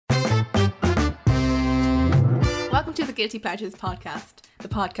Welcome to the Guilty Pleasures podcast, the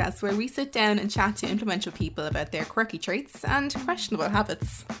podcast where we sit down and chat to influential people about their quirky traits and questionable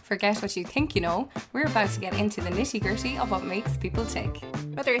habits. Forget what you think you know, we're about to get into the nitty-gritty of what makes people tick.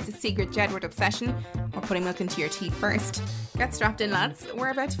 Whether it's a secret Jedward obsession or putting milk into your tea first, get strapped in lads, we're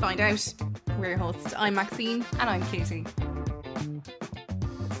about to find out. We're your hosts, I'm Maxine. And I'm Katie.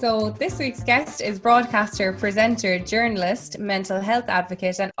 So this week's guest is broadcaster, presenter, journalist, mental health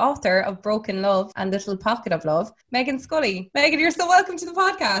advocate and author of Broken Love and Little Pocket of Love, Meghann Scully. Meghann, you're so welcome to the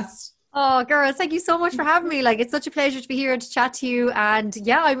podcast. Oh, girls, thank you so much for having me. It's such a pleasure to be here and to chat to you. And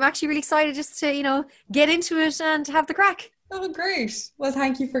yeah, I'm actually really excited just to, get into it and have the crack. Oh, great. Well,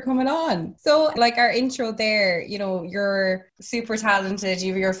 thank you for coming on. So our intro there, you're super talented.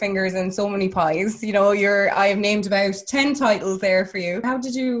 You have your fingers in so many pies. I have named about 10 titles there for you. How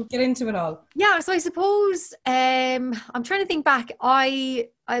did you get into it all? Yeah, so I suppose I'm trying to think back. A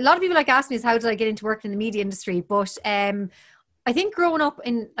lot of people ask me is how did I get into working in the media industry? But I think growing up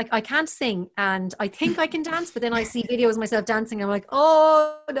I can't sing and I think I can dance, but then I see videos of myself dancing and I'm like,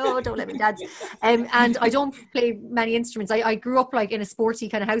 oh no, don't let me dance. And I don't play many instruments. I grew up in a sporty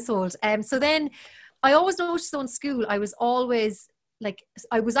kind of household. So then I always noticed in school, I was always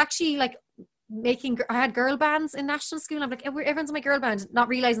I was actually I had girl bands in national school. And I'm like, everyone's in my girl band, not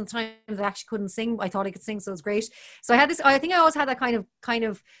realizing at the time that I actually couldn't sing. I thought I could sing, so it was great. So I think I always had that kind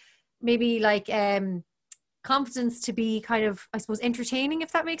of maybe confidence to be kind of, I suppose, entertaining,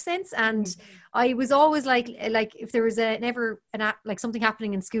 if that makes sense. And I was always if there was something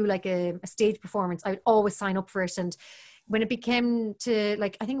happening in school, a stage performance, I would always sign up for it. And when it became to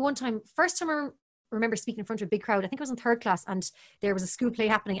I think first time I remember speaking in front of a big crowd, I think I was in third class and there was a school play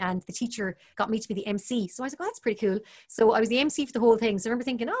happening and the teacher got me to be the MC. So I was like, oh, that's pretty cool. So I was the MC for the whole thing. So I remember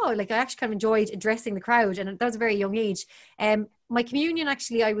thinking, I actually kind of enjoyed addressing the crowd. And that was a very young age. My communion,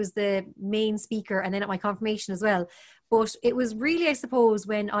 actually, I was the main speaker and then at my confirmation as well. But it was really, I suppose,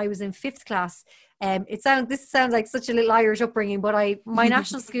 when I was in fifth class, this sounds like such a little Irish upbringing, but my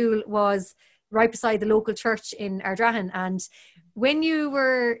national school was right beside the local church in Ardrahan. And when you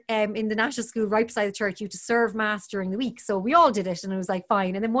were in the national school right beside the church, you had to serve mass during the week. So we all did it and it was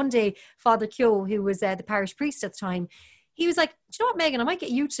fine. And then one day, Father Kyo, who was the parish priest at the time, he was like, do you know what, Meghann, I might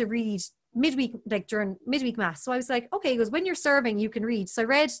get you to read midweek, during midweek mass. So I was like, okay. He goes, when you're serving, you can read. So I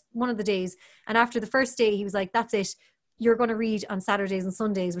read one of the days. And after the first day, he was like, that's it. You're going to read on Saturdays and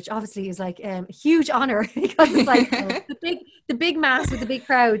Sundays, which obviously is a huge honor because it's the big mass with the big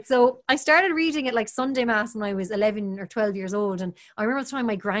crowd. So I started reading it Sunday mass when I was 11 or 12 years old. And I remember the time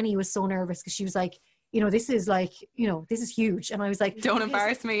my granny was so nervous because she was like, this is this is huge. And I was like, don't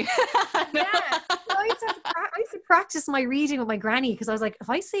embarrass me. Yeah. I used to practice my reading with my granny because I was like, if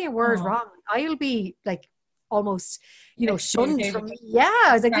I say a word wrong, I'll be almost, shunned from me. Yeah,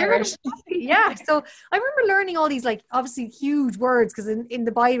 I was like, yeah. So I remember learning all these obviously huge words because in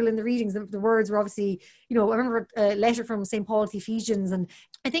the Bible, in the readings, the words were obviously, I remember a letter from St. Paul to Ephesians. And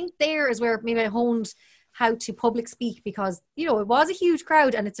I think there is where maybe I honed how to public speak because, it was a huge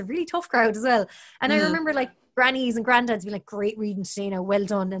crowd and it's a really tough crowd as well. And I remember grannies and granddads be great reading today now, well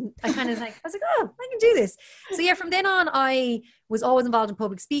done. And I kind of I was like, oh, I can do this. So yeah, from then on, I was always involved in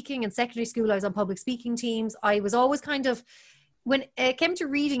public speaking. In secondary school, I was on public speaking teams. I was always when it came to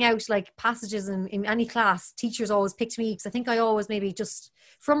reading out passages in any class, teachers always picked me because I think I always maybe just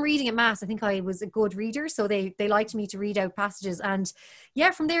from reading at mass, I think I was a good reader. So they liked me to read out passages. And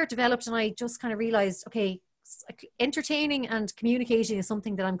yeah, from there it developed and I just kind of realized, okay, entertaining and communicating is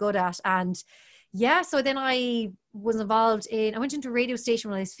something that I'm good at. And yeah, so then I was involved I went into a radio station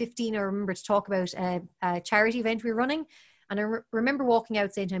when I was 15. I remember to talk about a charity event we were running. And I remember walking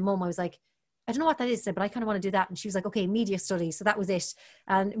out saying to my mum, I was like, I don't know what that is, but I kind of want to do that. And she was like, okay, media studies. So that was it.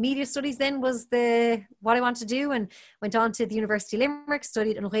 And media studies then was what I wanted to do and went on to the University of Limerick,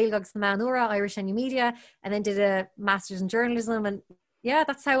 studied in Gaeltacht na Manura, Irish and New Media, and then did a master's in journalism. And yeah,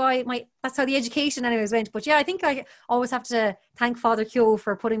 that's how the education anyways went. But yeah, I think I always have to thank Father Kyo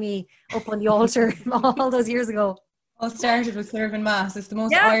for putting me up on the altar all those years ago. All started with serving mass. It's the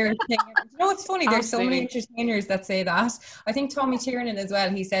most Irish thing. It's funny. There's so many entertainers that say that. I think Tommy Tiernan as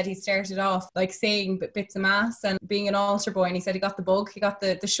well. He said he started off saying bits of mass and being an altar boy. And he said he got the bug. He got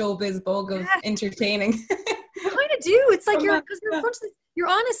the showbiz bug of entertaining. You kind of do. It's you're in front of you're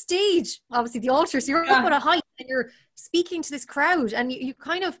on a stage, obviously the altar, so you're up on a height and you're speaking to this crowd and you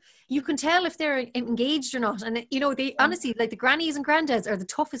can tell if they're engaged or not. And they honestly, the grannies and granddads are the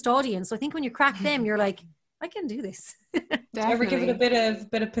toughest audience. So I think when you crack them, you're like, I can do this. Did you ever give it a bit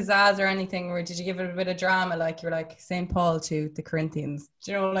of pizzazz or anything, or did you give it a bit of drama, you're St. Paul to the Corinthians?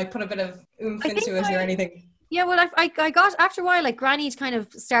 Do you put a bit of oomph into it or anything? Yeah, well, I got, after a while, like Granny'd kind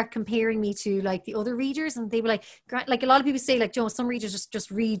of start comparing me to like the other readers, and they were like a lot of people say, like, some readers just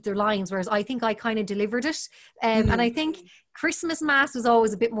read their lines, whereas I think I kind of delivered it. And I think Christmas Mass was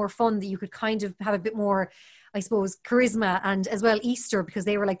always a bit more fun, that you could kind of have a bit more, I suppose, charisma, and as well Easter, because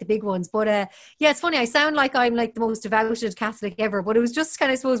they were like the big ones. But yeah, it's funny, I sound like I'm like the most devoted Catholic ever, but it was just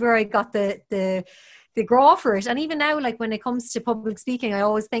kind of, I suppose, where I got the grow for it. And even now, like when it comes to public speaking, I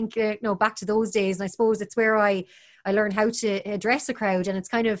always think, back to those days. And I suppose it's where I learned how to address a crowd. And it's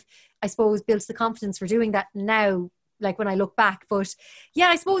kind of, I suppose, built the confidence for doing that now, like when I look back. But yeah,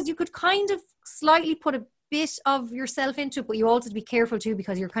 I suppose you could kind of slightly put a bit of yourself into it, but you also have to be careful too,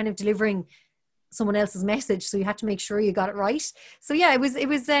 because you're kind of delivering someone else's message, so you have to make sure you got it right. So yeah, it was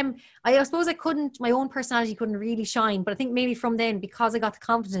I suppose my own personality couldn't really shine, but I think maybe from then, because I got the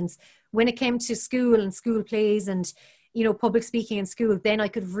confidence when it came to school and school plays and public speaking in school, then I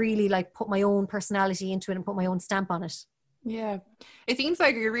could really like put my own personality into it and put my own stamp on it. Yeah, it seems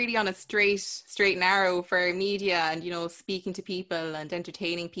like you're really on a straight narrow for media and speaking to people and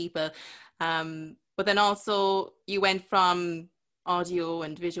entertaining people, but then also you went from audio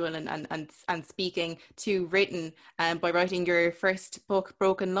and visual and speaking to written, by writing your first book,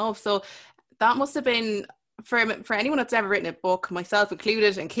 Broken Love. So that must have been, for anyone that's ever written a book, myself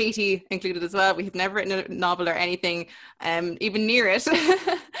included and Katie included as well, we have never written a novel or anything even near it.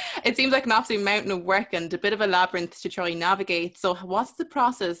 It seems like an absolute mountain of work and a bit of a labyrinth to try and navigate. So what's the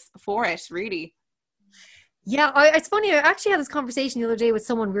process for it, really? Yeah, it's funny, I actually had this conversation the other day with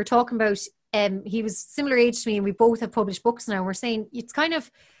someone. We were talking about he was similar age to me, and we both have published books now. We're saying it's kind of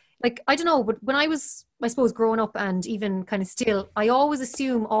like, I don't know, but when I was, I suppose, growing up and even kind of still, I always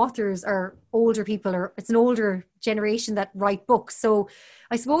assume authors are older people, or it's an older generation that write books. So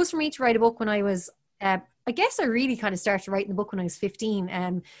I suppose for me to write a book when I was, I guess I really kind of started writing the book when I was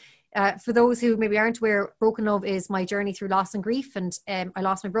 15. For those who maybe aren't aware, Broken Love is my journey through loss and grief. And I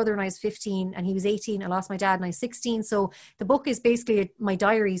lost my brother when I was 15 and he was 18. I lost my dad when I was 16. So the book is basically my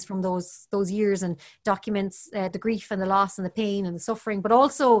diaries from those years, and documents the grief and the loss and the pain and the suffering, but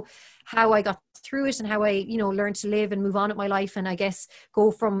also how I got through it and how I, learned to live and move on with my life. And I guess go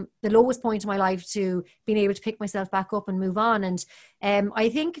from the lowest point in my life to being able to pick myself back up and move on. And I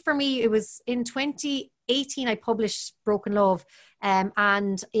think for me, it was in 2018, I published Broken Love.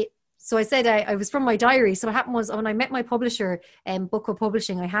 So I said I was from my diary. So what happened was, when I met my publisher, Book Club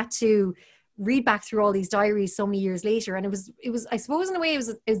Publishing, I had to read back through all these diaries so many years later. And it was I suppose in a way it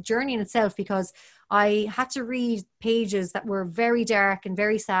was a journey in itself, because I had to read pages that were very dark and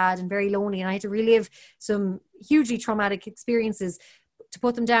very sad and very lonely. And I had to relive some hugely traumatic experiences to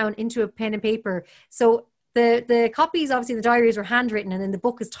put them down into a pen and paper. So the copies, obviously the diaries were handwritten, and then the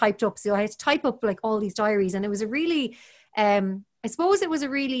book is typed up. So I had to type up like all these diaries, and it was a really, I suppose it was a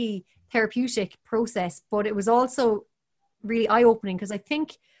really therapeutic process, but it was also really eye-opening, because I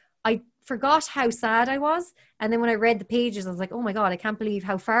think I forgot how sad I was. And then when I read the pages, I was like, oh my God, I can't believe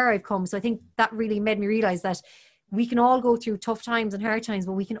how far I've come. So I think that really made me realize that we can all go through tough times and hard times,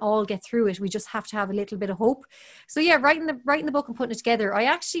 but we can all get through it. We just have to have a little bit of hope. So yeah, writing the book and putting it together, I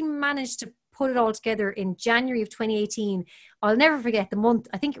actually managed to put it all together in January of 2018. I'll never forget the month.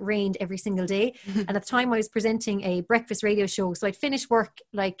 I think it rained every single day. And at the time I was presenting a breakfast radio show. So I'd finish work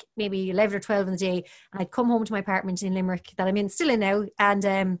like maybe 11 or 12 in the day, and I'd come home to my apartment in Limerick that I'm still in now.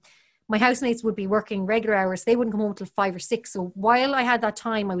 And my housemates would be working regular hours. They wouldn't come home till 5 or 6. So while I had that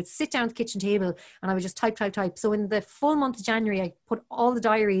time, I would sit down at the kitchen table and I would just type. So in the full month of January, I put all the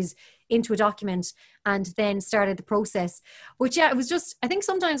diaries into a document and then started the process. Which, yeah, it was just, I think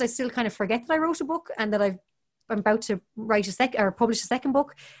sometimes I still kind of forget that I wrote a book and that I'm about to write publish a second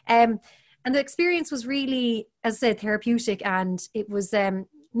book. And the experience was really, as I said, therapeutic, and it was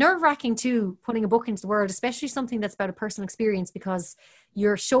nerve-wracking too, putting a book into the world, especially something that's about a personal experience, because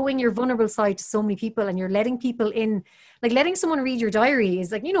you're showing your vulnerable side to so many people, and you're letting people in, like letting someone read your diary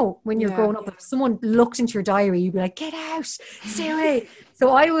is like, when you're growing up, if someone looked into your diary, you'd be like, get out, stay away.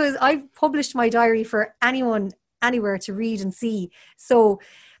 So I published my diary for anyone, anywhere to read and see. So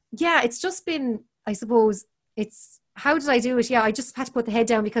yeah, it's just been, I suppose, how did I do it? Yeah, I just had to put the head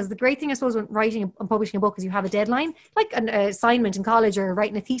down, because the great thing, I suppose, when writing and publishing a book is you have a deadline, like an assignment in college or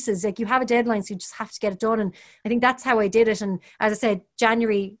writing a thesis. Like you have a deadline, so you just have to get it done. And I think that's how I did it. And as I said,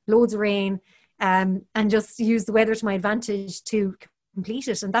 January, loads of rain, and just use the weather to my advantage to complete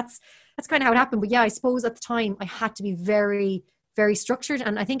it. And that's kind of how it happened. But yeah, I suppose at the time I had to be very, very structured.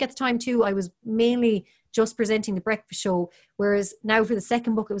 And I think at the time too, I was mainly just presenting the breakfast show. Whereas now for the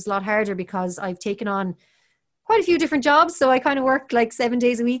second book, it was a lot harder, because I've taken on quite a few different jobs. So I kind of work like 7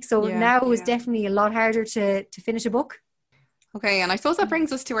 days a week. So now it was definitely a lot harder to finish a book. Okay, and I suppose that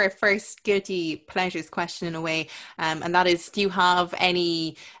brings us to our first guilty pleasures question in a way, and that is, do you have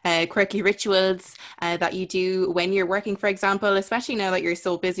any quirky rituals that you do when you're working, for example, especially now that you're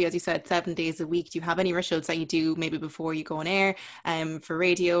so busy, as you said, 7 days a week? Do you have any rituals that you do maybe before you go on air, for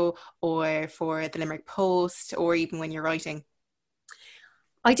radio or for the Limerick Post, or even when you're writing?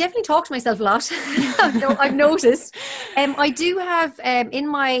 I definitely talk to myself a lot. I've noticed. I do have, in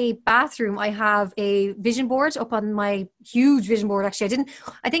my bathroom, I have a vision board up on my huge vision board. Actually,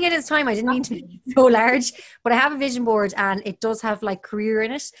 I think at this time I didn't mean to be so large, but I have a vision board and it does have like career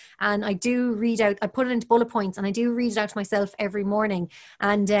in it. And I do read out, I put it into bullet points and I do read it out to myself every morning.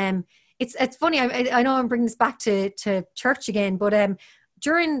 And it's funny. I know I'm bringing this back to church again, but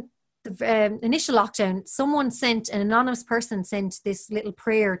during the initial lockdown, an anonymous person sent this little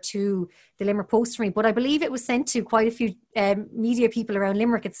prayer to the Limerick Post for me, but I believe it was sent to quite a few media people around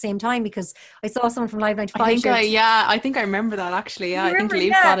Limerick at the same time, because I saw someone from Live 95. I think I remember that actually. Yeah, I think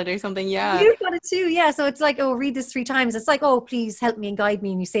Leave got it or something. Yeah, you got it too. Yeah, so it's like, oh, read this 3 times. It's like, oh, please help me and guide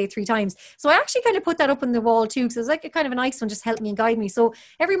me, and you say it 3 times. So I actually kind of put that up on the wall too, because it's like a kind of a nice one, just help me and guide me. So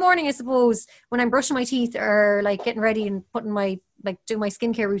every morning, I suppose, when I'm brushing my teeth or like getting ready and putting my do my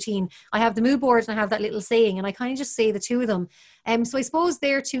skincare routine, I have the mood board and I have that little saying, and I kind of just say the 2 of them. So I suppose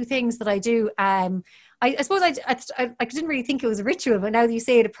there are 2 things that I do. I suppose I didn't really think it was a ritual, but now that you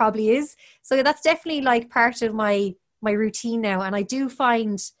say it, it probably is. So that's definitely like part of my routine now, and I do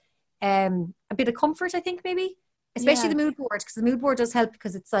find a bit of comfort, I think, maybe, especially the mood board, because the mood board does help,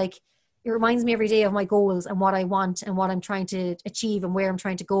 because it's like, it reminds me every day of my goals and what I want and what I'm trying to achieve and where I'm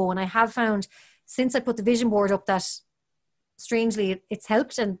trying to go. And I have found, since I put the vision board up, that strangely it's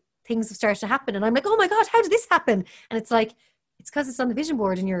helped and things have started to happen, and I'm like, oh my god, how did this happen? And it's like, it's because it's on the vision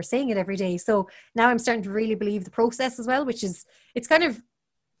board and you're saying it every day. So now I'm starting to really believe the process as well, which is, it's kind of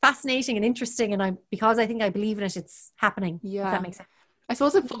fascinating and interesting, and because I think I believe in it, it's happening. Yeah, if that makes sense. I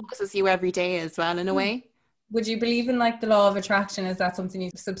suppose it focuses you every day as well, in a way. Would you believe in like the law of attraction? Is that something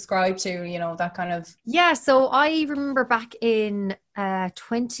you subscribe to, you know, that kind of? Yeah, so I remember back in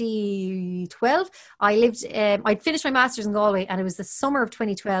 2012, I'd finished my master's in Galway, and it was the summer of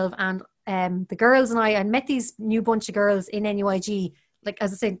 2012, and the girls and I met these new bunch of girls in NUIG. Like,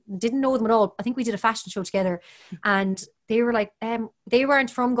 as I said, didn't know them at all. I think we did a fashion show together, and they were like, they weren't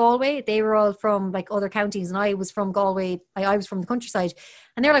from Galway. They were all from like other counties, and I was from Galway. I was from the countryside,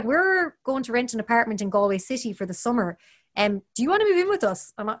 and they're like, we're going to rent an apartment in Galway City for the summer. Do you want to move in with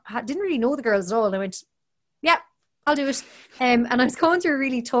us? And I didn't really know the girls at all. And I went, yeah, I'll do it. And I was going through a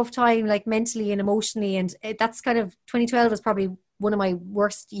really tough time, like mentally and emotionally, and that's kind of, 2012 was probably one of my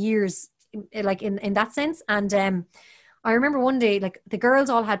worst years, like in that sense. And I remember one day, like, the girls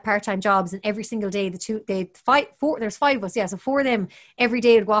all had part-time jobs, and every single day, there's 5 of us, yeah, so 4 of them every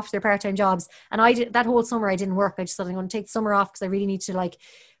day would go off to their part-time jobs. And I did, that whole summer I didn't work. I just thought, I'm going to take the summer off because I really need to like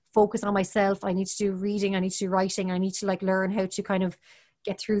focus on myself. I need to do reading, I need to do writing, I need to like learn how to kind of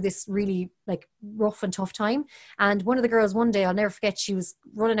get through this really like rough and tough time. And one of the girls one day, I'll never forget, she was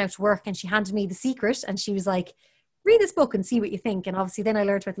running out to work and she handed me The Secret, and she was like, read this book and see what you think. And obviously then I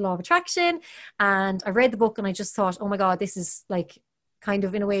learned about the law of attraction, and I read the book and I just thought, oh my God, this is like kind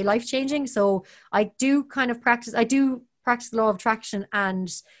of in a way life-changing. So I do practice the law of attraction,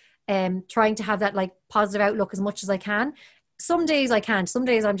 and trying to have that like positive outlook as much as I can. Some days I can't. Some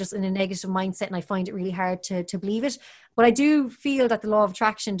days I'm just in a negative mindset and I find it really hard to believe it. But I do feel that the law of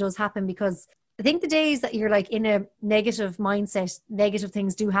attraction does happen, because I think the days that you're like in a negative mindset, negative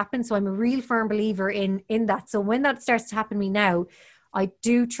things do happen. So I'm a real firm believer in that. So when that starts to happen to me now, I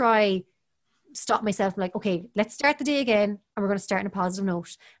do try stop myself, like, okay, let's start the day again, and we're going to start on a positive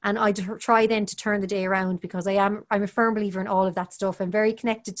note. And I try then to turn the day around, because I'm a firm believer in all of that stuff. I'm very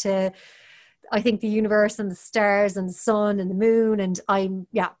connected to, I think, the universe and the stars and the sun and the moon, and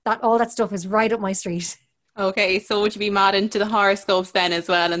all that stuff is right up my street. Okay, so would you be mad into the horoscopes then as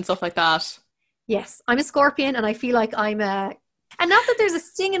well and stuff like that? Yes, I'm a Scorpion, and I feel like and not that there's a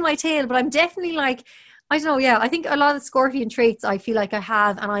sting in my tail, but I'm definitely like, I don't know, yeah, I think a lot of the Scorpion traits I feel like I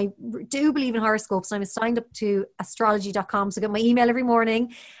have, and I do believe in horoscopes. I'm signed up to astrology.com, so I get my email every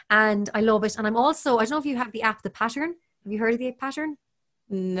morning, and I love it. And I'm also, I don't know if you have the app, The Pattern. Have you heard of the Pattern?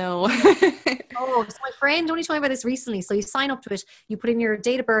 No. Oh, so my friend only told me about this recently. So you sign up to it, you put in your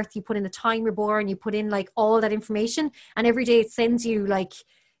date of birth, you put in the time you're born, you put in like all that information, and every day it sends you like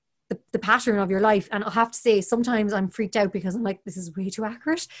the pattern of your life. And I'll have to say, sometimes I'm freaked out because I'm like, this is way too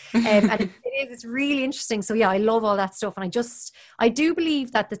accurate. And it's really interesting. So yeah, I love all that stuff. And I do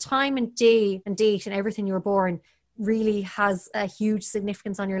believe that the time and day and date and everything you were born really has a huge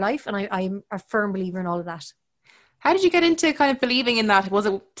significance on your life. And I'm a firm believer in all of that. How did you get into kind of believing in that? Was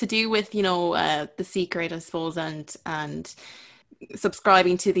it to do with, The Secret, I suppose, and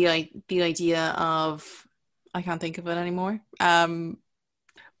subscribing to the idea of, I can't think of it anymore.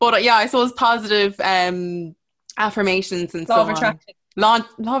 But yeah, I suppose positive affirmations and Law so of on. attraction. Law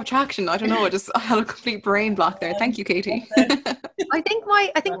of attraction. I don't know. I had a complete brain block there. Thank you, Katie. I think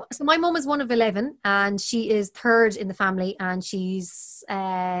so. My mum is one of 11, and she is third in the family. And she's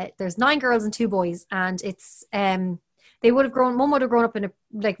there's 9 girls and 2 boys, and it's they would have grown. Mum would have grown up in a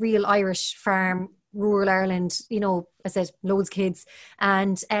like real Irish farm, rural Ireland. I said loads of kids,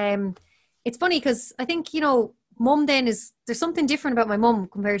 and it's funny because I think mum then there's something different about my mum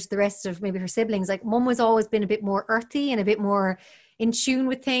compared to the rest of maybe her siblings. Like mum has always been a bit more earthy and a bit more in tune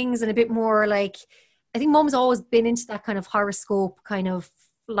with things and a bit more like, I think mum's always been into that kind of horoscope kind of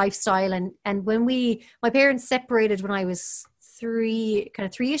lifestyle. And when my parents separated when I was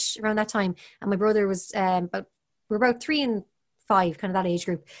 3-ish around that time. And my brother was we're about 3 and 5, kind of that age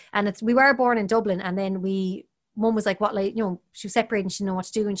group. And we were born in Dublin, and then mum was like, what, like, she was separated and she didn't know what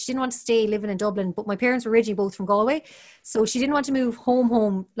to do. And she didn't want to stay living in Dublin, but my parents were originally both from Galway. So she didn't want to move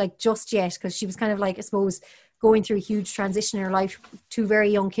home, like just yet, because she was kind of like, I suppose, going through a huge transition in her life, 2 very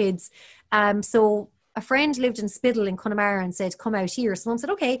young kids. So a friend lived in Spiddle in Connemara and said, come out here. So mum said,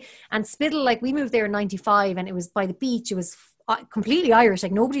 okay. And Spiddle, like we moved there in 95, and it was by the beach. It was completely Irish.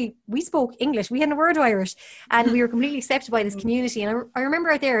 Like we spoke English. We hadn't a word of Irish, and we were completely accepted by this community. And I remember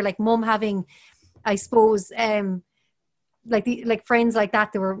out there, like mum having, I suppose, like friends like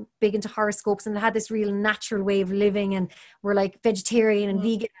that were big into horoscopes and had this real natural way of living, and were like vegetarian and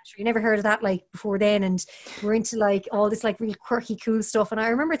vegan. You never heard of that like before then, and we're into like all this like really quirky, cool stuff. And I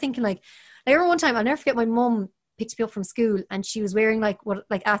remember thinking like I remember one time, I'll never forget, my mum picked me up from school, and she was wearing like what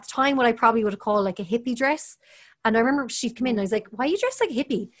at the time what I probably would have called like a hippie dress. And I remember she'd come in and I was like, why are you dressed like a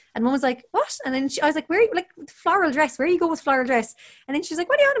hippie? And mum was like, what? And then I was like, where are you, like floral dress? Where are you going with floral dress? And then she was like,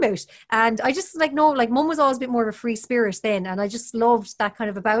 what are you on about? And I just like, no, like mum was always a bit more of a free spirit then. And I just loved that kind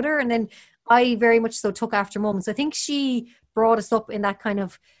of about her. And then I very much so took after mum. So I think she brought us up in that kind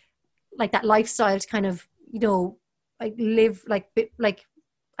of, like that lifestyle to kind of, like live like,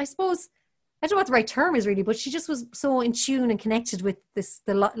 I suppose, I don't know what the right term is really, but she just was so in tune and connected with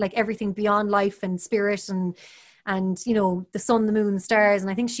like everything beyond life and spirit and the sun, the moon, the stars. And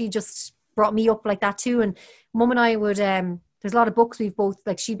I think she just brought me up like that too. And mum and I would there's a lot of books we've both,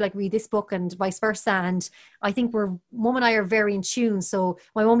 like she'd like read this book and vice versa, and I think mum and I are very in tune. So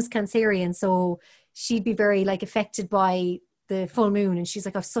my mum's Cancerian, so she'd be very like affected by the full moon, and she's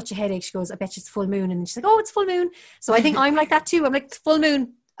like, I've such a headache. She goes, I bet you it's full moon. And she's like, oh, it's full moon. So I think I'm like that too. I'm like, it's full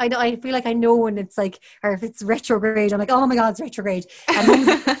moon. I feel like I know when it's like, or if it's retrograde, I'm like, oh my God, it's retrograde. And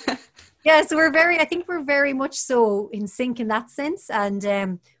mum's like, yeah, so I think we're very much so in sync in that sense.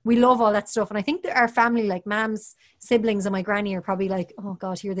 And we love all that stuff. And I think that our family, like Mam's siblings and my granny, are probably like, oh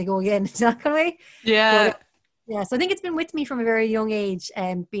God, here they go again. Is that kind of way? Yeah. Yeah. So I think it's been with me from a very young age,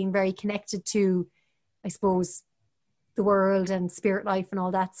 being very connected to, I suppose, the world and spirit life and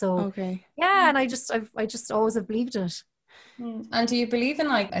all that. So okay. Yeah, and I just always have believed in it. And do you believe in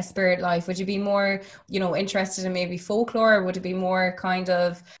like a spirit life? Would you be more, interested in maybe folklore, or would it be more kind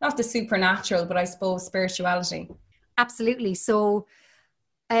of not the supernatural, but I suppose spirituality? Absolutely. So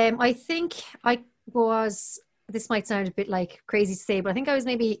I think this might sound a bit like crazy to say, but I think I was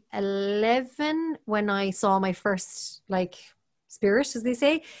maybe 11 when I saw my first like spirit, as they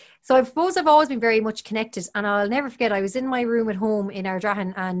say. So I suppose I've always been very much connected, and I'll never forget, I was in my room at home in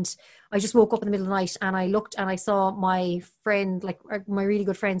Ardrahan, and I just woke up in the middle of the night, and I looked and I saw my friend, like my really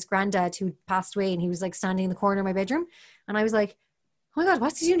good friend's granddad, who passed away, and he was like standing in the corner of my bedroom, and I was like, oh my God,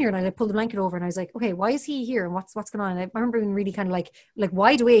 what's he doing here? And I pulled the blanket over, and I was like, okay, why is he here, and what's going on? And I remember being really kind of like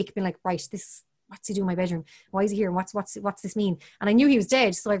wide awake, being like, right, what's he doing in my bedroom? Why is he here? And what's this mean? And I knew he was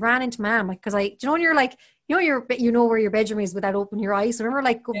dead. So I ran into Mum, like, cause when you're like, where your bedroom is without opening your eyes. So I remember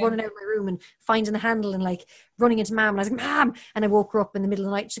like running out of my room and finding the handle and like running into Mum. And I was like, Mum. And I woke her up in the middle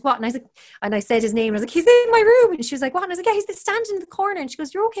of the night. She's like, what? And I was like, and I said his name. And I was like, he's in my room. And she was like, what? And I was like, yeah, he's standing in the corner. And she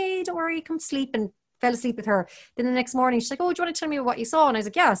goes, you're okay. Don't worry. Come to sleep. And fell asleep with her. Then the next morning, she's like, oh, do you want to tell me what you saw? And I was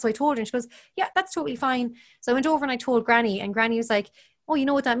like, yeah. So I told her, and she goes, yeah, that's totally fine. So I went over and I told Granny, and Granny was like, oh, you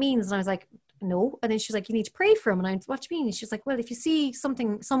know what that means? And I was like, no. And then she's like, you need to pray for him. And I went, what do you mean? And she's like, well, if you see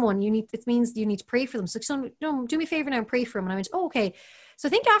someone, it means you need to pray for them. So do me a favor now and pray for him. And I went, oh, okay. So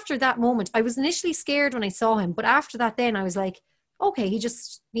I think after that moment, I was initially scared when I saw him, but after that, then I was like, okay, he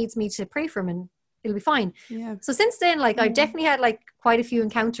just needs me to pray for him and it'll be fine. Yeah. So since then, like I've definitely had like quite a few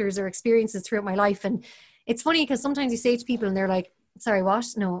encounters or experiences throughout my life. And it's funny because sometimes you say to people and they're like, sorry, what?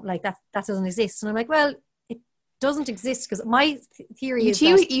 No, like that doesn't exist. And I'm like, well, doesn't exist, because my theory is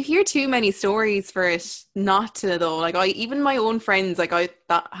you hear too many stories for it not to, though. Like, even my own friends, like,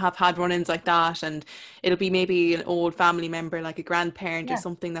 that have had run-ins like that, and it'll be maybe an old family member, like a grandparent or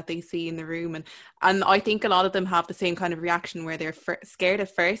something that they see in the room, and I think a lot of them have the same kind of reaction where they're scared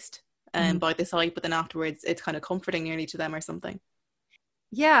at first by the sight, but then afterwards it's kind of comforting nearly to them or something.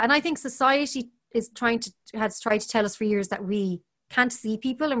 Yeah, and I think society has tried to tell us for years that we can't see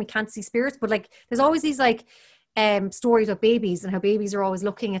people and we can't see spirits, but like there's always these like stories of babies and how babies are always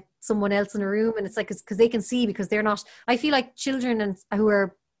looking at someone else in a room, and it's like because they can see, because they're not. I feel like children and who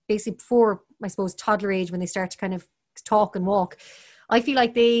are basically before, I suppose, toddler age, when they start to kind of talk and walk, I feel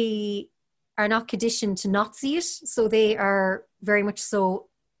like they are not conditioned to not see it, so they are very much so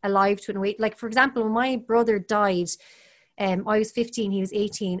alive to it in a way. Like, for example, when my brother died, I was 15, he was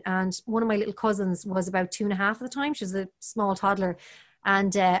 18, and one of my little cousins was about 2.5 at the time. She was a small toddler.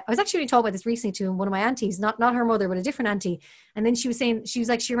 And I was actually talking about this recently to one of my aunties, not her mother, but a different auntie. And then she was saying, she was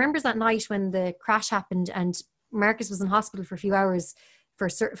like, she remembers that night when the crash happened and Marcus was in hospital for a few hours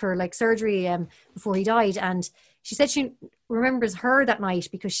for like surgery before he died. And she said she remembers her that night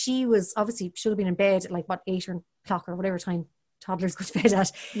because she was obviously should have been in bed at like 8 o'clock or whatever time toddlers go to bed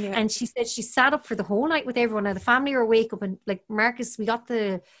at. Yeah. And she said she sat up for the whole night with everyone. Now the family were awake up, and like Marcus, we got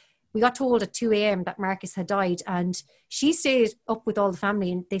told at 2 a.m. that Marcus had died, and she stayed up with all the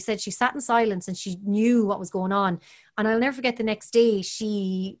family, and they said she sat in silence and she knew what was going on. And I'll never forget the next day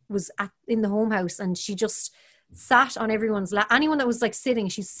she was in the home house, and she just sat on everyone's lap. Anyone that was like sitting,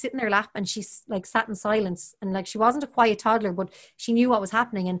 she's sitting in their lap, and she's like sat in silence, and like she wasn't a quiet toddler, but she knew what was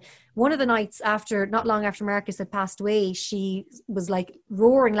happening. And one of the nights not long after Marcus had passed away, she was like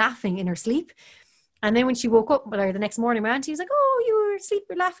roaring laughing in her sleep. And then when she woke up the next morning, my auntie was like, "Oh, you were asleep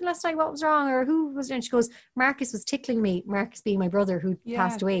laughing last night. What was wrong?" Or who was there? And she goes, "Marcus was tickling me." Marcus being my brother who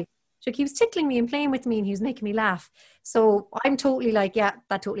passed away. So he was tickling me and playing with me, and he was making me laugh. So I'm totally like, yeah,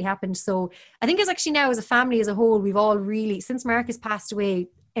 that totally happened. So I think it's actually now as a family as a whole, we've all really, since Marcus passed away,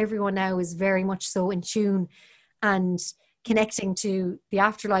 everyone now is very much so in tune and connecting to the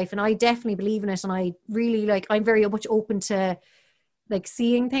afterlife. And I definitely believe in it. And I really I'm very much open to like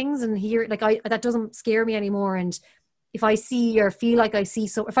seeing things and hear, that doesn't scare me anymore. And if I see or feel like I see,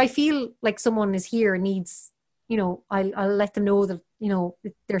 so if I feel like someone is here and needs, I'll let them know that,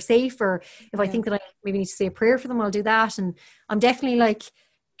 they're safe, or if I think that I maybe need to say a prayer for them, I'll do that. And I'm definitely like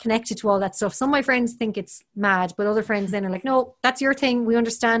connected to all that stuff. Some of my friends think it's mad, but other friends then are like, no, that's your thing. We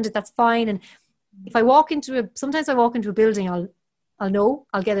understand it. That's fine. And if I walk into sometimes I walk into a building, I'll know,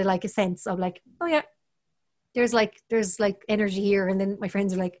 I'll get a sense of like, oh yeah, there's energy here. And then my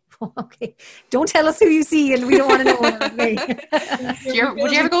friends are like, oh, okay, don't tell us who you see and we don't want to know.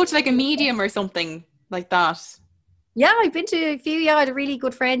 Would you ever go to like a medium or something like that? Yeah, I've been to a few. I had a really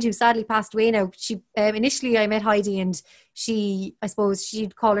good friend who sadly passed away now. She initially I met Heidi, and I suppose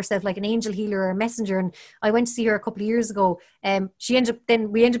she'd call herself like an angel healer or a messenger. And I went to see her a couple of years ago. We ended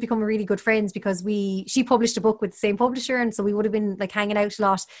up becoming really good friends because she published a book with the same publisher, and so we would have been like hanging out a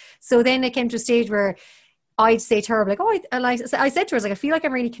lot. So then it came to a stage where I'd say to her, like, oh, I said to her, I feel like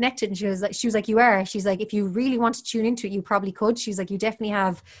I'm really connected. And she was like, you are. She's like, if you really want to tune into it, you probably could. She's like, you definitely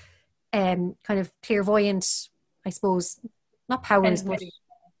have kind of clairvoyant, I suppose, not powers, but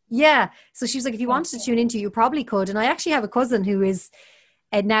yeah. So she was like, if you wanted to tune into it, you probably could. And I actually have a cousin who is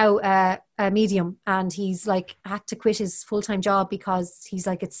now a medium, and he's like had to quit his full-time job because he's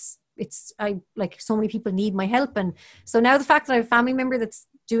like, I like so many people need my help. And so now the fact that I have a family member that's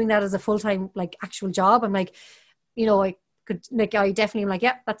doing that as a full-time like actual job, I'm like, I definitely am like,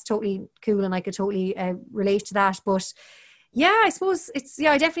 yeah, that's totally cool, and I could totally relate to that. But yeah, I suppose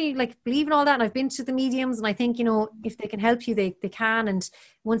I definitely like believe in all that, and I've been to the mediums, and I think if they can help you, they can. And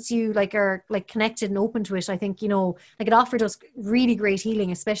once you like are like connected and open to it, I think like it offered us really great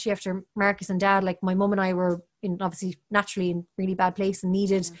healing, especially after Marcus and Dad. Like my mum and I were obviously naturally in really bad place and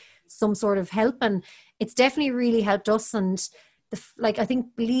needed some sort of help, and it's definitely really helped us. And I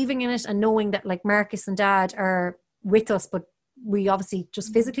think believing in it and knowing that like Marcus and Dad are with us, but we obviously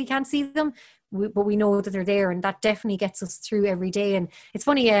just physically can't see them, but we know that they're there, and that definitely gets us through every day. And it's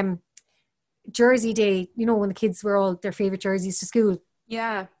funny, Jersey Day, when the kids wear all their favorite jerseys to school.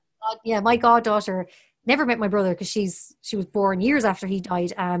 Yeah. My goddaughter never met my brother because she was born years after he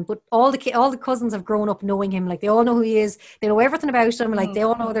died. But all the cousins have grown up knowing him. Like they all know who he is. They know everything about him. Like they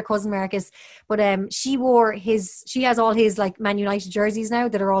all know their cousin Marcus. But she has all his like Man United jerseys now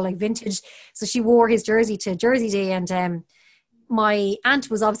that are all like vintage. So she wore his jersey to Jersey Day, and my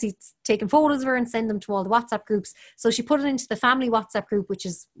aunt was obviously taking photos of her and sending them to all the WhatsApp groups. So she put it into the family WhatsApp group, which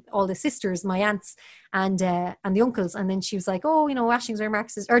is all the sisters, my aunts and the uncles. And then she was like, oh, Aishling's wearing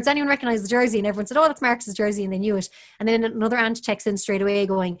Marcus's, or does anyone recognize the jersey? And everyone said, oh, that's Marcus's jersey. And they knew it. And then another aunt texts in straight away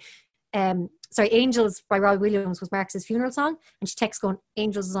going, Angels by Robbie Williams was Marcus's funeral song. And she texts going,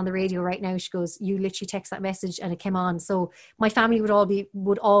 Angels is on the radio right now. She goes, you literally text that message and it came on. So my family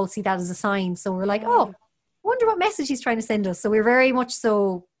would all see that as a sign. So we're like, oh, I wonder what message he's trying to send us. So we're very much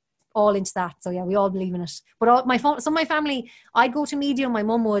so all into that. So yeah, we all believe in it. But some of my family, I'd go to media, my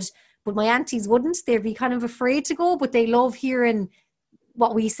mum would, but my aunties wouldn't. They'd be kind of afraid to go, but they love hearing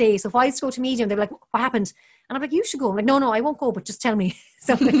what we say. So if I used to go to media, they'd be like, what happened? And I'm like, you should go. I'm like, no, I won't go, but just tell me.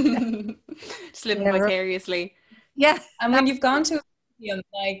 Something. Just living vicariously. Yeah. And when you've gone to a museum,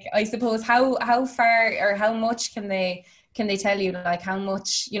 like, I suppose how far or how much can they tell you, like how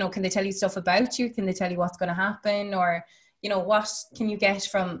much, can they tell you stuff about you? Can they tell you what's going to happen? Or, what can you get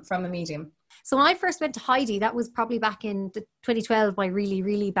from a medium? So when I first went to Heidi, that was probably back in 2012, my really,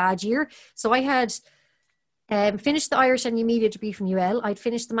 really bad year. So I had finished the Irish and New Media degree from UL. I'd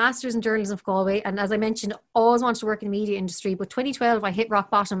finished the Masters in Journalism from Galway. And as I mentioned, always wanted to work in the media industry. But 2012, I hit rock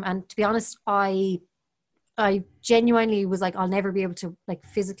bottom. And to be honest, I genuinely was like, I'll never be able to like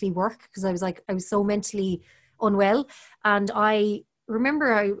physically work, because I was so mentally unwell. And I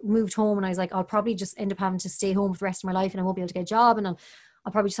remember I moved home and I was like, I'll probably just end up having to stay home for the rest of my life and I won't be able to get a job, and I'll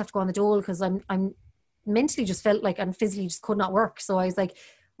probably just have to go on the dole, because I'm mentally just felt like, and physically just could not work. So I was like,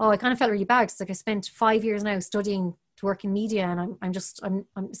 I kind of felt really bad, because like I spent 5 years now studying to work in media, and I'm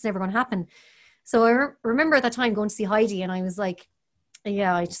it's never going to happen. So I remember at that time going to see Heidi, and I was like,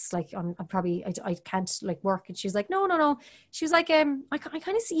 yeah, I just like, I'm probably, I can't like work. And she was like, no. She was like, I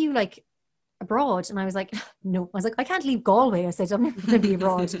kind of see you like abroad. And I was like, no. I was like, I can't leave Galway. I said, I'm never going to be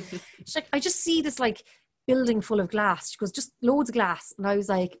abroad. She's like, I just see this like building full of glass. She goes, just loads of glass. And I was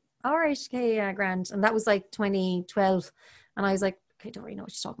like, all right, okay, yeah, grand. And that was like 2012. And I was like, okay, don't really know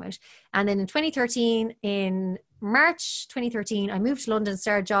what she's talking about. And then in 2013, in March 2013, I moved to London,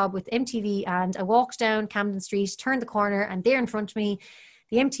 started a job with MTV, and I walked down Camden Street, turned the corner, and there in front of me,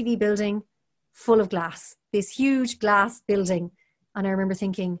 the MTV building full of glass, this huge glass building. And I remember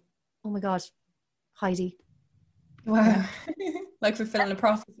thinking, oh my God, Heidi. Wow. Like fulfilling a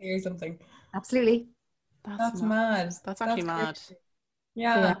prophecy or something. Absolutely. That's mad. That's actually mad.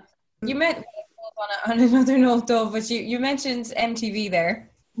 Yeah. You met on another note though, but you mentioned MTV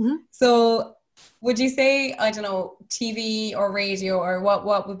there. Mm-hmm. So would you say, I don't know, TV or radio, or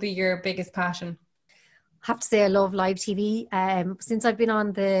what would be your biggest passion? I have to say I love live TV. Since I've been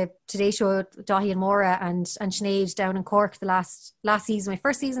on the Today Show, Dahi and Maura and Sinead down in Cork the last season, my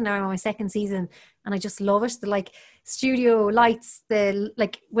first season, now I'm on my second season, and I just love it. The like studio lights, the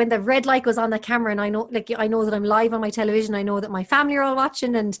like when the red light goes on the camera, and I know that I'm live on my television. I know that my family are all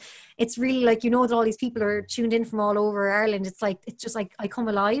watching, and it's really like, that all these people are tuned in from all over Ireland. It's just like I come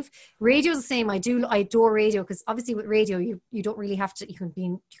alive. Radio's the same. I adore radio, because obviously with radio you don't really have to. You can be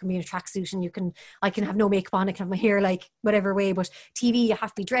in a tracksuit, and I can have no makeup on. I can have my hair like whatever way. But TV, you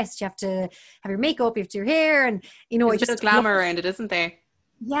have to be dressed. You have to have your makeup. You have to do your hair, and there's just a glamour around it, isn't there?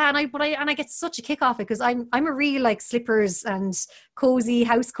 Yeah, and I get such a kick off it, because I'm a real like slippers and cozy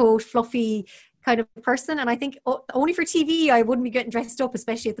house coat, fluffy kind of person. And I think only for TV I wouldn't be getting dressed up,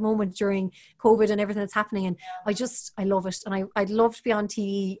 especially at the moment during COVID and everything that's happening. And I love it, and I'd love to be on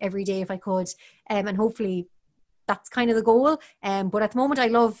TV every day if I could, and hopefully that's kind of the goal. But at the moment I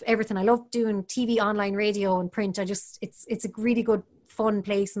love everything. I love doing TV, online, radio, and print. It's a really good fun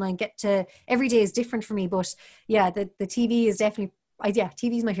place, and I get to, every day is different for me. But yeah, the TV is definitely.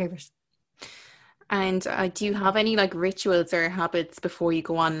 TV is my favorite. And do you have any like rituals or habits before you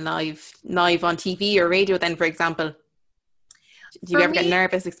go on live on TV or radio then, for example? Do you ever get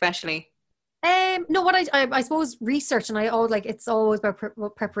nervous, especially? No, what I suppose research, and it's always about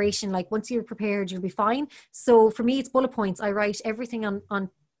preparation. Like once you're prepared, you'll be fine. So for me, it's bullet points. I write everything on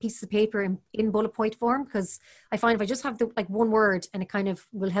pieces of paper in bullet point form, because I find if I just have the like one word, and it kind of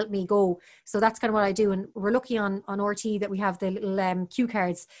will help me go. So that's kind of what I do. And we're lucky on RT that we have the little cue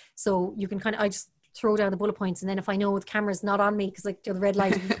cards, so you can I just throw down the bullet points, and then if I know the camera's not on me, because like the red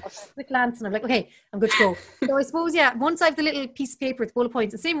light, I'll quick glance and I'm like, okay, I'm good to go. So I suppose once I have the little piece of paper with bullet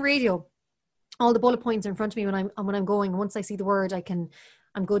points, the same radio, all the bullet points are in front of me when I'm going. Once I see the word,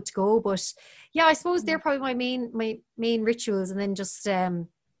 I'm good to go. But yeah, I suppose they're probably my main rituals. And then just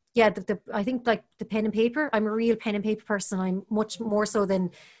I think like the pen and paper. I'm a real pen and paper person. I'm much more so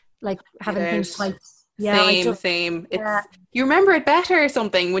than like having things typed. Yeah, same. It's you remember it better or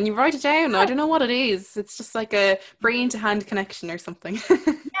something when you write it down. I don't know what it is. It's just like a brain to hand connection or something.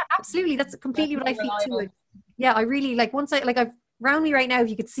 Yeah, absolutely. That's completely what I feel too. Yeah, I really like once I've around me right now, if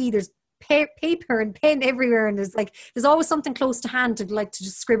you could see, there's paper and pen everywhere, and there's always something close to hand to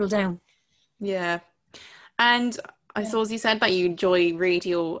just scribble down. Yeah. And I suppose you said that you enjoy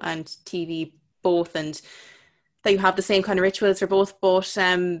radio and TV both, and that you have the same kind of rituals for both, but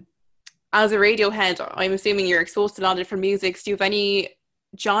as a Radiohead, I'm assuming you're exposed to a lot of different music. Do you have any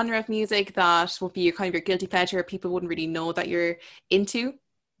genre of music that would be your guilty pleasure, people wouldn't really know that you're into?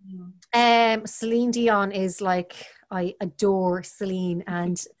 Celine Dion is like, I adore Celine,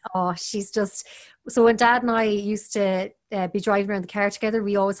 and she's just, so when Dad and I used to be driving around the car together,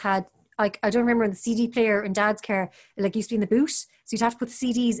 we always had, like, I don't remember, in the CD player in Dad's car, like, used to be in the boot, so you'd have to put the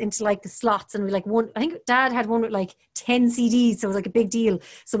CDs into like the slots, and we like one, I think Dad had one with like 10 CDs, so it was like a big deal,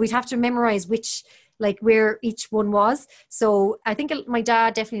 so we'd have to memorize which, like, where each one was. So I think my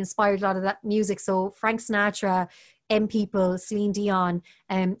dad definitely inspired a lot of that music. So Frank Sinatra, M People, Celine Dion,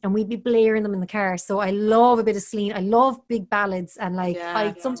 and we'd be blaring them in the car. So I love a bit of Celine. I love big ballads, and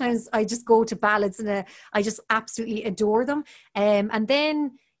sometimes I just go to ballads, and I just absolutely adore them. And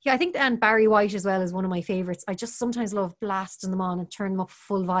then I think Barry White as well is one of my favorites. I just sometimes love blasting them on and turn them up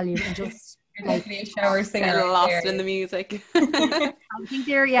full volume and just like a shower singer. Get lost in the music. I think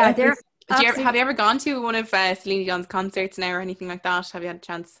they're. Have you ever gone to one of Celine Dion's concerts now or anything like that? Have you had a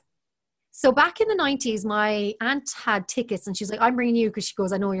chance? So back in the 90s, my aunt had tickets, and she was like, I'm bringing you, because she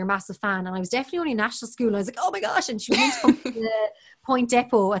goes, I know you're a massive fan. And I was definitely only in national school, and I was like, oh my gosh. And she went to the Point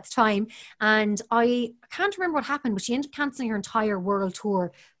Depot at the time, and I can't remember what happened, but she ended up cancelling her entire world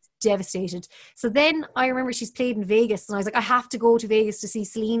tour. Devastated. So then I remember she's played in Vegas, and I was like, I have to go to Vegas to see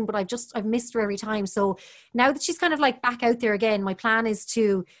Celine, but I've missed her every time. So now that she's kind of like back out there again, my plan is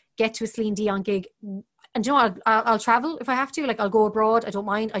to get to a Celine Dion gig. And you know what? I'll travel if I have to. Like, I'll go abroad. I don't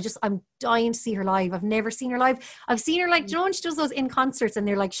mind. I'm dying to see her live. I've never seen her live. I've seen her, like, you know, when she does those in concerts and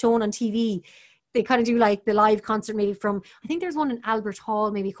they're like shown on TV. They kind of do like the live concert maybe from, I think there's one in Albert Hall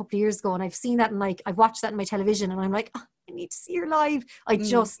maybe a couple of years ago, and I've seen that, and like I've watched that in my television, and I'm like, oh, I need to see her live. I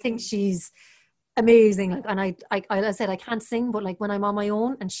just think she's amazing. Like, and I said, I can't sing, but like when I'm on my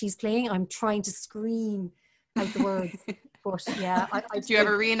own and she's playing, I'm trying to scream out the words. But yeah, do you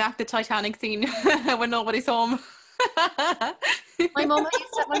ever reenact the Titanic scene when nobody's home? My mum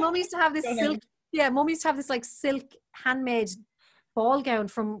used to have this silk. Yeah, mum used to have this like silk handmade ball gown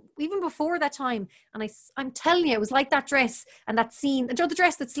from even before that time, and I'm telling you, it was like that dress and that scene. And you know, the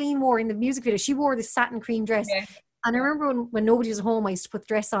dress that Celine wore in the music video, she wore this satin cream dress. Yeah. And I remember when nobody was at home, I used to put the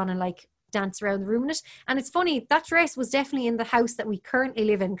dress on and like dance around the room in it. And it's funny, that dress was definitely in the house that we currently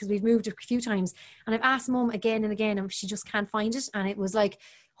live in, because we've moved a few times, and I've asked mum again and again, and she just can't find it. And it was like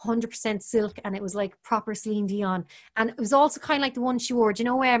 100% silk, and it was like proper Celine Dion, and it was also kind of like the one she wore, do you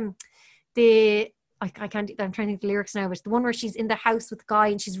know, I'm trying to think of the lyrics now, but the one where she's in the house with the guy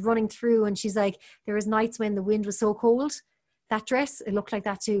and she's running through, and she's like, there was nights when the wind was so cold. That dress, it looked like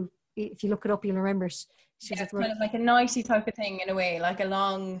that too. If you look it up, you'll remember it. She was kind of like a nighty type of thing in a way, like a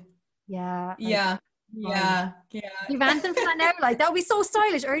long. Yeah. You've anthem for that now, like that would be so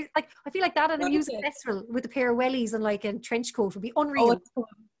stylish. Or like, I feel like that at a music festival with a pair of wellies and like a trench coat would be unreal.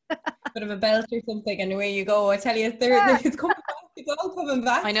 Bit of a belt or something, and away you go. I tell you, it's coming back. It's all coming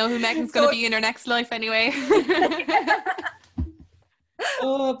back. I know who Meghann's going to be in her next life anyway.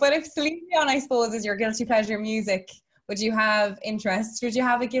 But if Celine Dion, I suppose, is your guilty pleasure music, would you have interest? Would you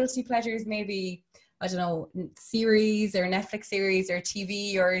have a guilty pleasures, maybe, I don't know, series or Netflix series or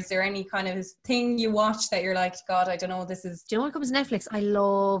TV, or is there any kind of thing you watch that you're like, God, I don't know, this is... Do you know when it comes to Netflix, I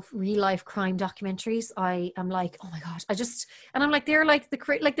love real life crime documentaries. I am like, oh my God, and I'm like, they're like,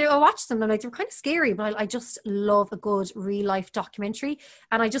 I watch them, and I'm like, they're kind of scary, but I just love a good real life documentary.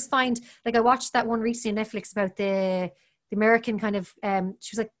 And I just find, like, I watched that one recently on Netflix about the American kind of,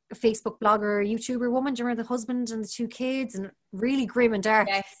 she was like a Facebook blogger, YouTuber woman. Do you remember the husband and the two kids? And really grim and dark.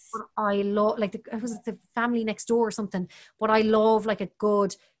 Yes. But I love, like, it was the family next door or something. But I love like a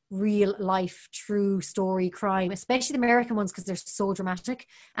good real life true story crime, especially the American ones, because they're so dramatic.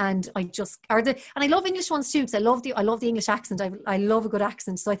 And I love English ones too, because I love the English accent. I love a good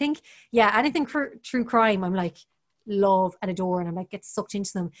accent. So I think, yeah, anything true crime, I'm like, love and adore, and I'm like, get sucked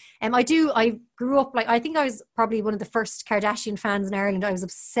into them. I grew up, like, I think I was probably one of the first Kardashian fans in Ireland. I was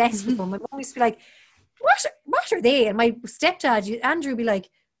obsessed with them. My mom used to be like, what are they? And my stepdad Andrew would be like,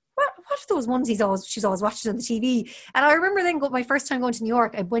 what are those ones she's always watching on the TV? And I remember then my first time going to New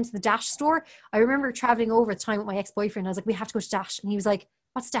York, I went to the Dash store. I remember traveling over at the time with my ex-boyfriend. I was like, we have to go to Dash. And he was like,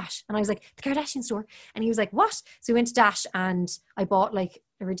 what's Dash? And I was like, the Kardashian store. And he was like, what? So we went to Dash, and I bought like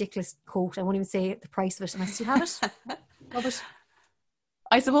a ridiculous coat. I won't even say the price of it, and I still have it. Love it.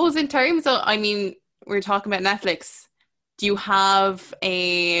 I suppose in terms of, I mean, we're talking about Netflix. Do you have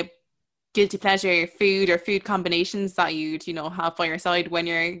a guilty pleasure food or food combinations that you'd, you know, have by your side when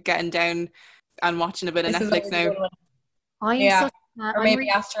you're getting down and watching a bit of This is Netflix always a now? good one. I'm Yeah. such Or maybe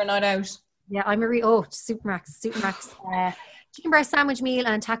after a night out. yeah, I'm a Supermacs. Chicken breast sandwich meal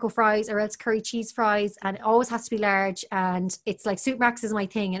and taco fries, or else curry cheese fries, and it always has to be large. And it's like Supermacs is my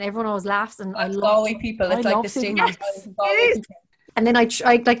thing, and everyone always laughs. And That's Galway people. It's like the stigma. Supermacs. It is. And then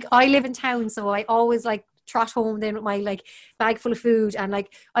I live in town, so I always like trot home then with my like bag full of food, and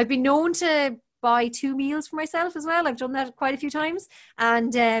like I've been known to buy 2 meals for myself as well. I've done that quite a few times,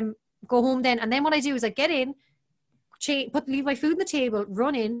 and go home then. And then what I do is I get in, leave my food on the table,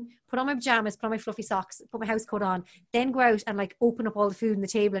 run in, put on my pajamas, put on my fluffy socks, put my house coat on, then go out and like open up all the food on the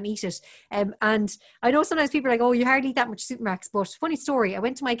table and eat it. And I know sometimes people are like, oh, you hardly eat that much Supermacs, but funny story, I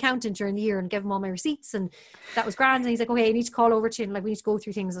went to my accountant during the year and gave him all my receipts, and that was grand. And he's like, okay, I need to call over to you, and like we need to go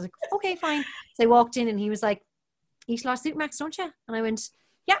through things. I was like, okay, fine. So I walked in and he was like, eat a lot of Supermacs, don't you? And I went,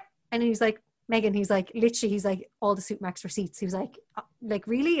 yeah. And he was like, Meghann, he's like, literally, he's like, all the Supermacs receipts. He was like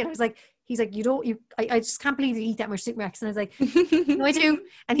really? And I was like, he's like, I just can't believe you eat that much Supermacs. And I was like, no, I do.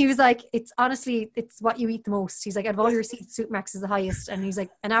 And he was like, it's honestly, it's what you eat the most. He's like, out of all your receipts, Supermacs is the highest. And he's like,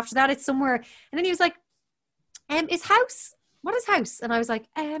 and after that, it's somewhere. And then he was like, is House? What is House? And I was like,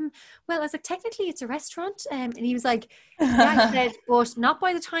 well, I was like, technically it's a restaurant. And he was like, yeah, he said, but not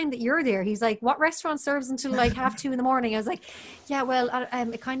by the time that you're there. He's like, what restaurant serves until like 2:30 in the morning? I was like, yeah, well,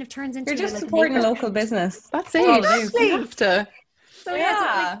 it kind of turns into. You're just like supporting a local business. That's it. Exactly. You have to. So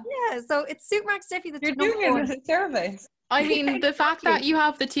so it's Supermacs definitely the You're number doing one. it as a service. I mean, the fact that you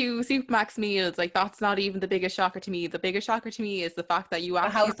have the 2 Supermacs meals, like that's not even the biggest shocker to me. The biggest shocker to me is the fact that you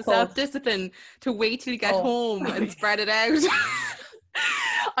actually have the self-discipline to wait till you get home and spread it out.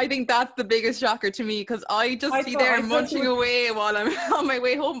 I think that's the biggest shocker to me, because I just be there munching away while I'm on my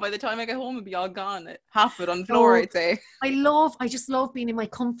way home. By the time I get home, it'll be all gone. Half of it on the floor, I'd say. I just love being in my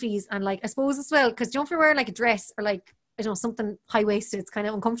comfies, and like I suppose as well, because don't wear like a dress or like, I don't know, something high-waisted, it's kind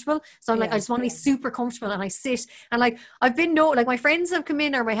of uncomfortable. So I'm like, I just want to be super comfortable, and I sit and like I've been like my friends have come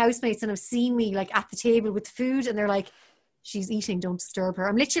in, or my housemates, and have seen me like at the table with food, and they're like, she's eating, don't disturb her.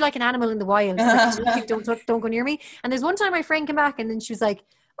 I'm literally like an animal in the wild. Like, don't go near me. And there's one time my friend came back, and then she was like,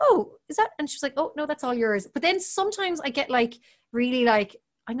 oh, is that? And she was like, oh no, that's all yours. But then sometimes I get like really like,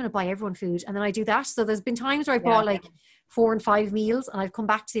 I'm going to buy everyone food, and then I do that. So there's been times where I bought like 4 and 5 meals, and I've come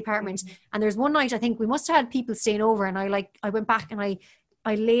back to the apartment, and there's one night I think we must have had people staying over, and I went back and I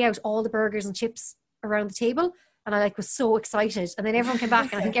lay out all the burgers and chips around the table, and I like was so excited. And then everyone came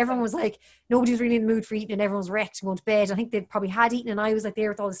back, and I think everyone was like, nobody was really in the mood for eating, and everyone was wrecked and going to bed. I think they probably had eaten, and I was like there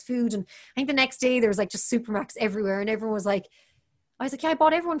with all this food. And I think the next day there was like just Supermacs everywhere, and everyone was like, I was like, yeah, I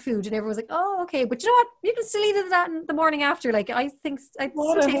bought everyone food, and everyone was like, oh, okay. But you know what? You can still eat that in the morning after. Like, I think it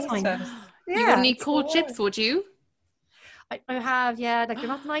still tastes fine. Yeah. You wouldn't eat cold chips, would you? I have, yeah. Like, they're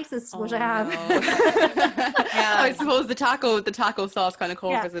not the nicest, but I have. No. I suppose the taco sauce kind of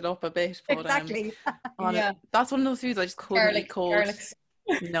covers it up a bit. But, exactly. That's one of those foods I just couldn't eat cold.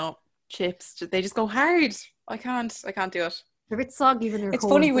 No, chips, they just go hard. I can't do it. They're a bit soggy when they're it's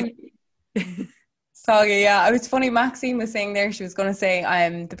cold. It's funny when... Soggy, yeah. It was funny, Maxine was saying there, she was going to say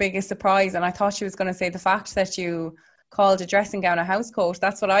the biggest surprise, and I thought she was going to say the fact that you called a dressing gown a house coat.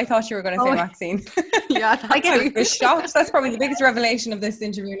 That's what I thought you were going to say, Maxine. Yeah, I was shocked. That's probably the biggest revelation of this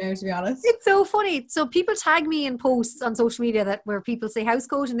interview now, to be honest. It's so funny. So people tag me in posts on social media where people say house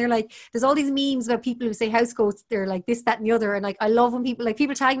coat, and they're like, there's all these memes about people who say house coats. They're like this, that, and the other. And like, I love when people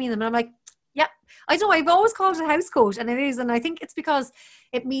tag me in them, and I'm like, yeah, I know. I've always called it a house coat, and it is. And I think it's because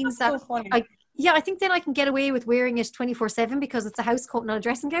it means that's so funny. I think then I can get away with wearing it 24/7 because it's a house coat, not a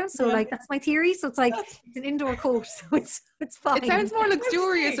dressing gown. So like, that's my theory. So it's like, it's an indoor coat, so it's fine. It sounds more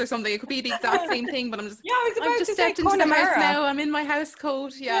luxurious or something. It could be the exact same thing, but I'm just I just stepped into the house now. I'm in my house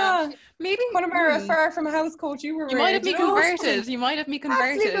coat. Yeah. Maybe Connemara, far from a house coat you were wearing. You might have me converted. You might have me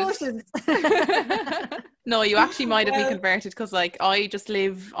converted. No, you actually might have me converted, because like I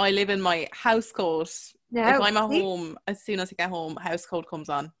live in my house coat. No, if I'm at home, as soon as I get home, house coat comes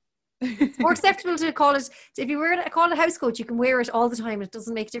on. It's more acceptable to call it, if you call it a house coat, you can wear it all the time. It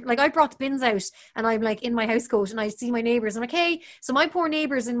doesn't make a difference. Like, I brought the bins out, and I'm like in my house coat, and I see my neighbours. I'm like, hey, so my poor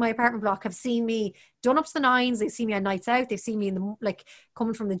neighbours in my apartment block have seen me done up to the nines. They've seen me on nights out. They've seen me in the, like,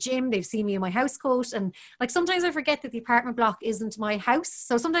 coming from the gym. They've seen me in my house coat. And like, sometimes I forget that the apartment block isn't my house.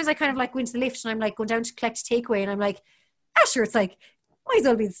 So sometimes I kind of like go into the lift, and I'm like going down to collect a takeaway, and I'm like, sure, it's like, might as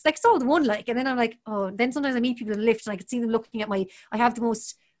well be, it's like, it's all the one, like. And then I'm like, oh, then sometimes I meet people in the lift, and I can see them looking at I have the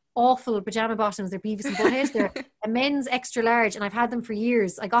most awful pajama bottoms. They're Beavis and Butthead. They're a men's extra large, and I've had them for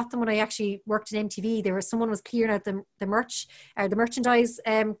years. I got them when I actually worked in MTV. Someone was clearing out the merchandise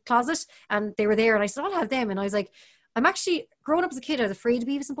closet, and they were there, and I said, I'll have them. And I was like, I'm actually, growing up as a kid, I was afraid of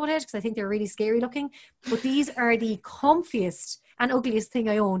Beavis and Butthead because I think they're really scary looking. But these are the comfiest and ugliest thing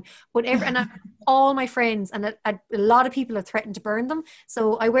I own. But all my friends and a lot of people have threatened to burn them.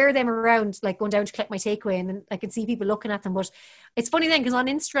 So I wear them around, like going down to collect my takeaway, and then I can see people looking at them. But it's funny then, because on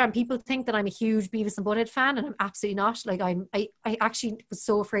Instagram, people think that I'm a huge Beavis and Butthead fan, and I'm absolutely not. Like I actually was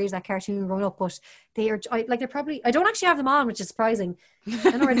so afraid of that cartoon growing up, but they're probably, I don't actually have them on, which is surprising.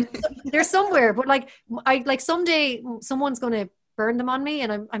 I don't know where they're somewhere, but like someday someone's going to burn them on me,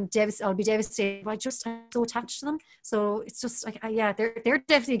 and I'm devastated. I'll be devastated. I'm so attached to them. So it's just like, yeah, they're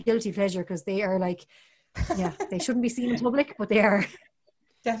definitely a guilty pleasure, because they are like, yeah, they shouldn't be seen in public, but they are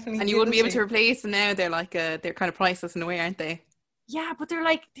definitely. And you wouldn't be able to replace them now. They're like they're kind of priceless in a way, aren't they? Yeah, but they're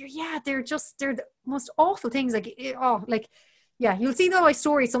the most awful things. Yeah, you'll see though my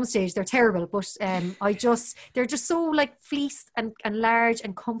story at some stage. They're terrible, but they're just so like fleece and large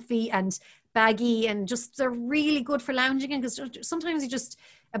and comfy and baggy, and just they're really good for lounging in, because sometimes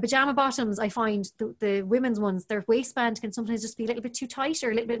pajama bottoms, I find the women's ones, their waistband can sometimes just be a little bit too tight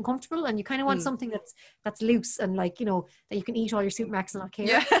or a little bit uncomfortable, and you kind of want something that's loose and like, you know, that you can eat all your Supermacs and not care.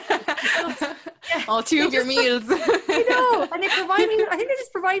 Yeah. All two of your meals. I know, and I think they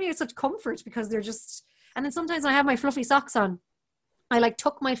just provide me with such comfort, because they're just, and then sometimes when I have my fluffy socks on, I like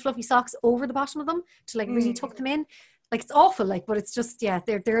tuck my fluffy socks over the bottom of them to like really tuck them in. Like, it's awful, like, but it's just, yeah,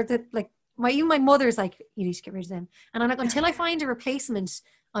 they're the, like, my mother's like, you need to get rid of them, and I'm like, until I find a replacement,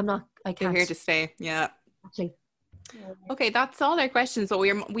 I can't. They're here to stay. Yeah. Actually. Okay, that's all our questions. So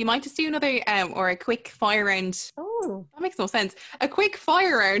we might just do another or a quick fire round. Oh, that makes no sense. A quick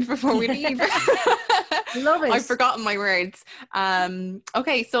fire round before we leave. Love it. I've forgotten my words.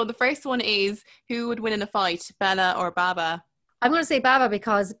 Okay, so the first one is, who would win in a fight, Bella or Baba? I'm going to say Baba,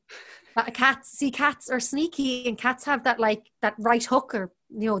 because cats are sneaky, and cats have that like that right hook, or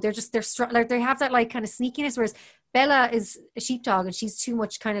you know, they have that like kind of sneakiness, whereas Bella is a sheepdog, and she's too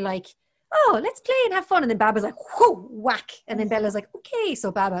much kind of like, oh, let's play and have fun, and then Baba's like, whoo, whack, and then Bella's like, okay,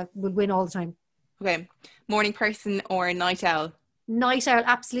 so Baba would win all the time. Okay, morning person or night owl? Night owl,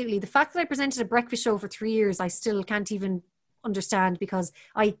 absolutely. The fact that I presented a breakfast show for 3 years, I still can't even understand, because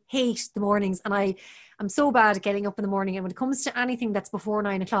I hate the mornings, and I'm so bad at getting up in the morning, and when it comes to anything that's before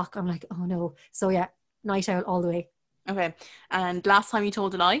 9 o'clock, I'm like, oh no. So yeah, night owl all the way. Okay, and last time you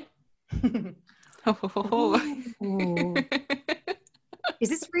told a lie? Is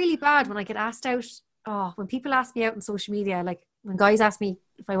this really bad when I get asked out? Oh, when people ask me out on social media, like when guys ask me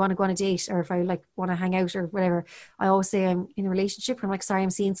if I want to go on a date or if I like want to hang out or whatever, I always say I'm in a relationship. I'm like, sorry,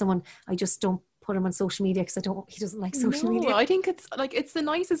 I'm seeing someone. I just don't put him on social media because he doesn't like social media. I think it's the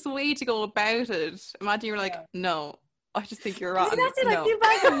nicest way to go about it. Imagine you're like, no, I just think you're wrong. That's it. No. I feel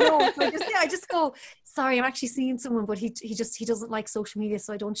bad. No, I just go, sorry, I'm actually seeing someone, but he doesn't like social media,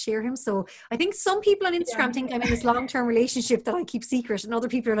 so I don't share him. So I think some people on Instagram think I'm in this long-term relationship that I keep secret, and other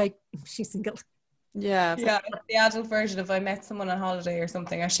people are like, she's single. Yeah. Yeah, it's the adult version of I met someone on holiday or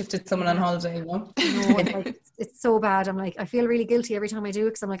something. I shifted someone on holiday, you know? No, it's so bad. I'm like, I feel really guilty every time I do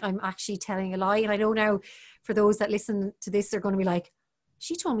it, because I'm like, I'm actually telling a lie. And I know now, for those that listen to this, they're going to be like,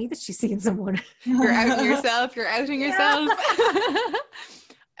 she told me that she's seeing someone. You're outing yourself. You're outing yourself.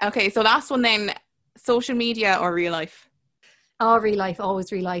 Okay, so last one then, social media or real life? Oh, real life,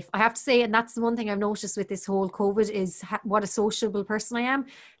 always real life. I have to say, and that's the one thing I've noticed with this whole COVID is what a sociable person I am.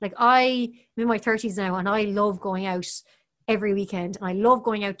 Like I'm in my 30s now, and I love going out every weekend, and I love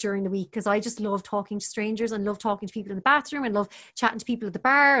going out during the week, because I just love talking to strangers and love talking to people in the bathroom and love chatting to people at the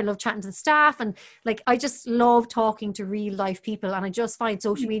bar and love chatting to the staff, and like I just love talking to real life people. And I just find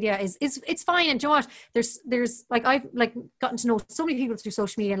social media is it's fine. And do you know what, there's like I've like gotten to know so many people through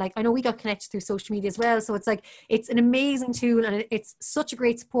social media, like I know we got connected through social media as well, so it's like it's an amazing tool, and it's such a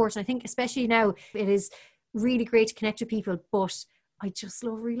great support. And I think especially now it is really great to connect with people, but I just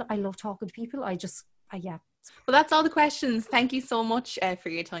I love talking to people. Yeah. Well, that's all the questions. Thank you so much for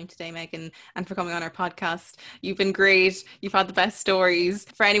your time today, Meghann, and for coming on our podcast. You've been great. You've had the best stories.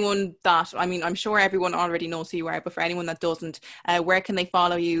 For anyone that, I mean, I'm sure everyone already knows who you are, but for anyone that doesn't, where can they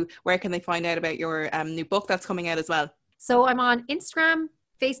follow you? Where can they find out about your new book that's coming out as well? So I'm on Instagram,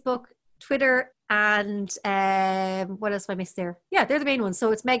 Facebook, Twitter, and what else have I missed there? Yeah, they're the main ones.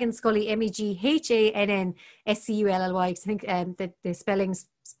 So it's Meghann Scully, Meghann Scully. I think the spelling's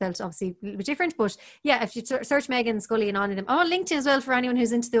spelled obviously a little bit different, but yeah, if you search Meghann Scully and on them, I'm on LinkedIn as well for anyone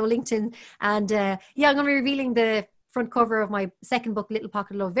who's into the old LinkedIn. And yeah, I'm going to be revealing the front cover of my second book, Little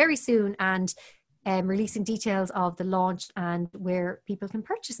Pocket of Love, very soon. And releasing details of the launch and where people can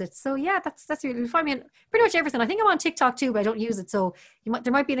purchase it. So yeah, that's really, you'll find me on pretty much everything. I think I'm on TikTok too, but I don't use it, so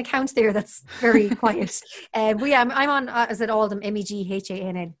there might be an account there that's very quiet. But yeah, I'm on, as I said, all of them,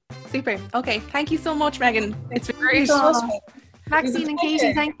 Meghann. Super. Okay, thank you so much, Meghann. It's been great. Maxine and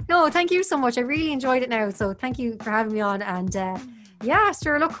Katie, thank you so much. I really enjoyed it now, so thank you for having me on. And yeah,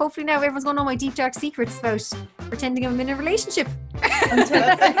 sure, look, hopefully now everyone's going to know my deep dark secrets about pretending I'm in a relationship.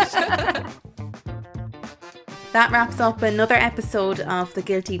 That wraps up another episode of the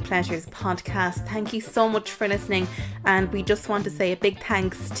Guilty Pleasures podcast. Thank you so much for listening, and we just want to say a big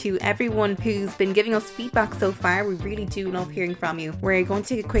thanks to everyone who's been giving us feedback so far. We really do love hearing from you. We're going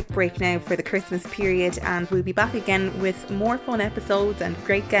to take a quick break now for the Christmas period, and we'll be back again with more fun episodes and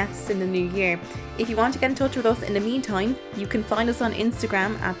great guests in the new year. If you want to get in touch with us in the meantime, you can find us on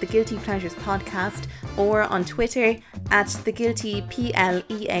Instagram at the Guilty Pleasures podcast, or on Twitter at the Guilty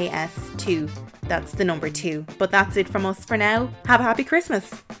PLEAS2. That's the number 2. But that's it from us for now. Have a happy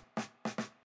Christmas.